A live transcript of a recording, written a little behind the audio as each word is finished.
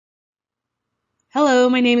Hello,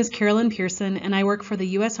 my name is Carolyn Pearson and I work for the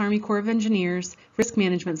U.S. Army Corps of Engineers Risk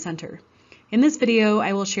Management Center. In this video,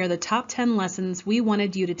 I will share the top 10 lessons we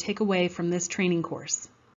wanted you to take away from this training course.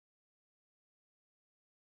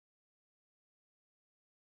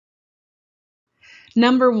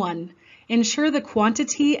 Number 1, ensure the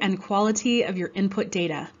quantity and quality of your input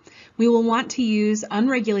data. We will want to use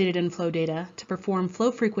unregulated inflow data to perform flow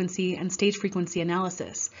frequency and stage frequency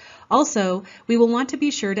analysis. Also, we will want to be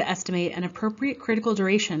sure to estimate an appropriate critical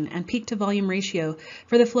duration and peak to volume ratio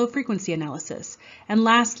for the flow frequency analysis. And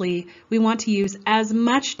lastly, we want to use as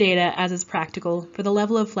much data as is practical for the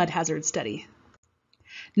level of flood hazard study.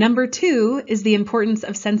 Number 2 is the importance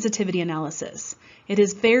of sensitivity analysis. It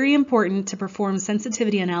is very important to perform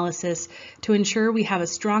sensitivity analysis to ensure we have a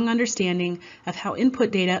strong understanding of how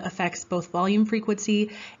input data affects both volume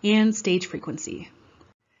frequency and stage frequency.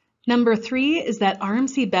 Number 3 is that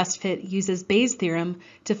RMC-BestFit uses Bayes' theorem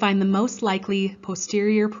to find the most likely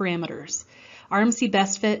posterior parameters.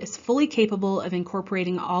 RMC-BestFit is fully capable of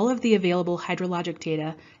incorporating all of the available hydrologic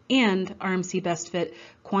data, and RMC-BestFit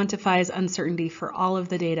quantifies uncertainty for all of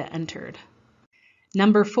the data entered.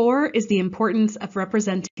 Number 4 is the importance of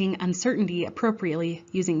representing uncertainty appropriately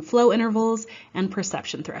using flow intervals and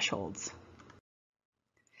perception thresholds.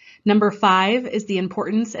 Number 5 is the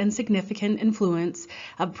importance and significant influence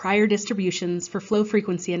of prior distributions for flow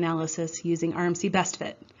frequency analysis using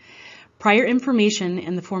RMC-BestFit. Prior information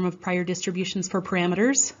in the form of prior distributions for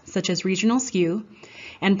parameters, such as regional skew,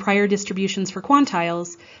 and prior distributions for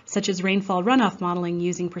quantiles, such as rainfall runoff modeling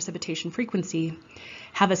using precipitation frequency,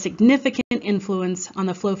 have a significant influence on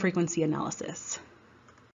the flow frequency analysis.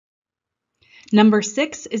 Number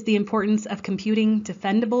 6 is the importance of computing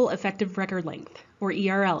defendable effective record length, or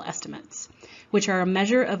ERL estimates, which are a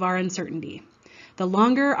measure of our uncertainty. The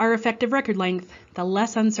longer our effective record length, the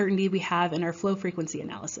less uncertainty we have in our flow frequency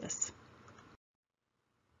analysis.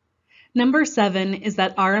 Number 7 is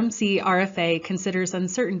that RMC-RFA considers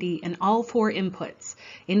uncertainty in all 4 inputs: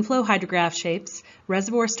 inflow hydrograph shapes,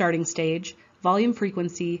 reservoir starting stage, volume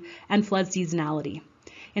frequency, and flood seasonality.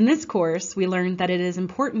 In this course, we learned that it is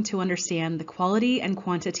important to understand the quality and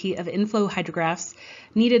quantity of inflow hydrographs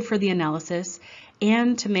needed for the analysis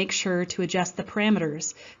and to make sure to adjust the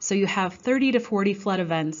parameters so you have 30 to 40 flood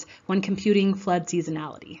events when computing flood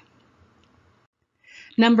seasonality.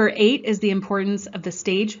 Number 8 is the importance of the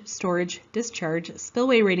stage, storage, discharge,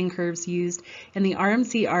 spillway rating curves used in the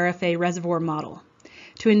RMC-RFA reservoir model.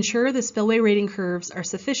 To ensure the spillway rating curves are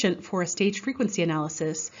sufficient for a stage frequency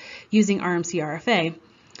analysis using RMC-RFA,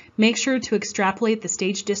 make sure to extrapolate the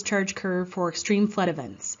stage discharge curve for extreme flood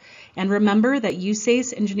events. And remember that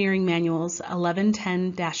USACE engineering manuals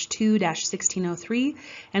 1110-2-1603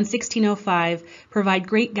 and 1605 provide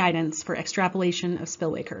great guidance for extrapolation of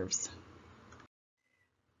spillway curves.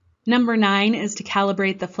 Number 9 is to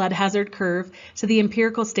calibrate the flood hazard curve to the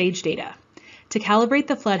empirical stage data. To calibrate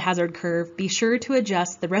the flood hazard curve, be sure to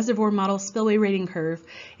adjust the reservoir model spillway rating curve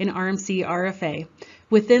in RMC-RFA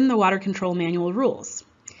within the water control manual rules.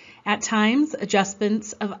 At times,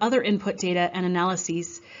 adjustments of other input data and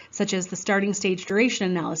analyses, such as the starting stage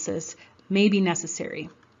duration analysis, may be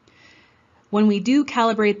necessary. When we do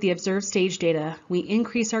calibrate the observed stage data, we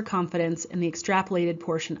increase our confidence in the extrapolated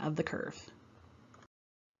portion of the curve.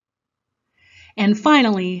 And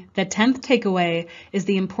finally, the 10th takeaway is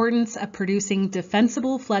the importance of producing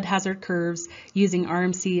defensible flood hazard curves using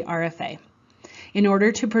RMC-RFA. In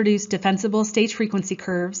order to produce defensible stage frequency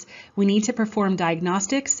curves, we need to perform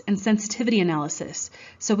diagnostics and sensitivity analysis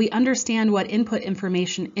so we understand what input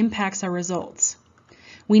information impacts our results.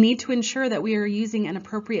 We need to ensure that we are using an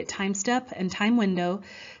appropriate time step and time window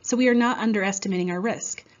so we are not underestimating our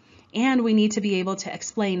risk. And we need to be able to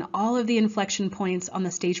explain all of the inflection points on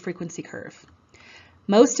the stage frequency curve.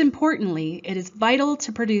 Most importantly, it is vital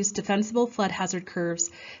to produce defensible flood hazard curves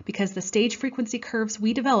because the stage frequency curves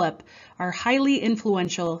we develop are highly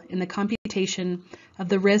influential in the computation of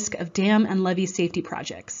the risk of dam and levee safety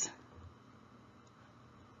projects.